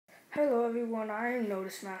Hello everyone, I am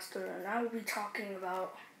Notice Master and I will be talking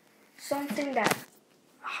about something that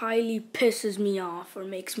highly pisses me off or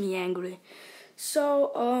makes me angry.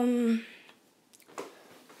 So,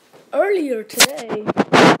 earlier today,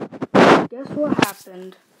 guess what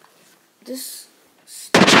happened? This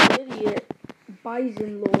stupid idiot,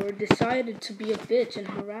 BisenLord, decided to be a bitch and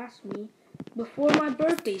harass me before my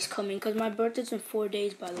birthday's coming, because my birthday's in 4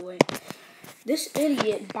 days, by the way. This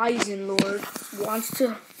idiot, BisenLord,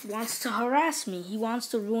 wants to harass me. He wants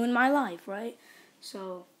to ruin my life, right?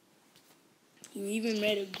 So, he even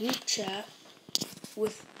made a group chat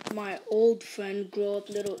with my old friend, Grow Up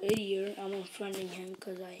Little Idiot. I'm unfriending him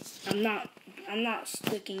because I'm not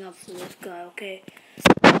sticking up for this guy, okay?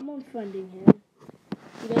 I'm unfriending him.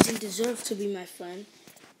 He doesn't deserve to be my friend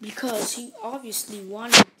because he obviously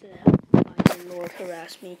wanted to help BisenLord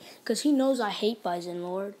harass me because he knows I hate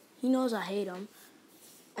BisenLord. He knows I hate him.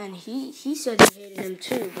 And he said he hated him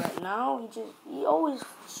too, but now he always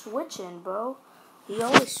switching, bro. He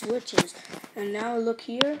always switches. And now look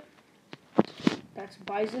here. That's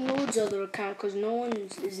BisenLord's other account because no one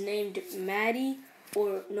is named Maddie,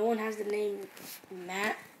 or no one has the name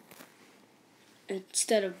Matt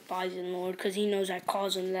instead of BisenLord because he knows I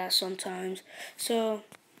calls him that sometimes. So,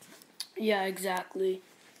 yeah, exactly.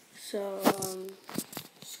 So,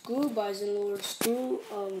 screw BisenLord, screw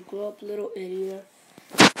Grow Up Little Idiot.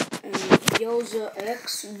 And Yoza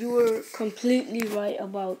X, you were completely right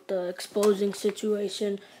about the exposing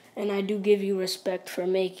situation, and I do give you respect for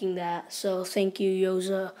making that. So thank you,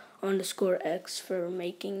 Yoza_X, for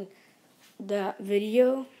making that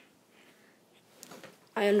video.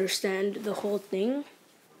 I understand the whole thing,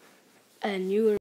 and you were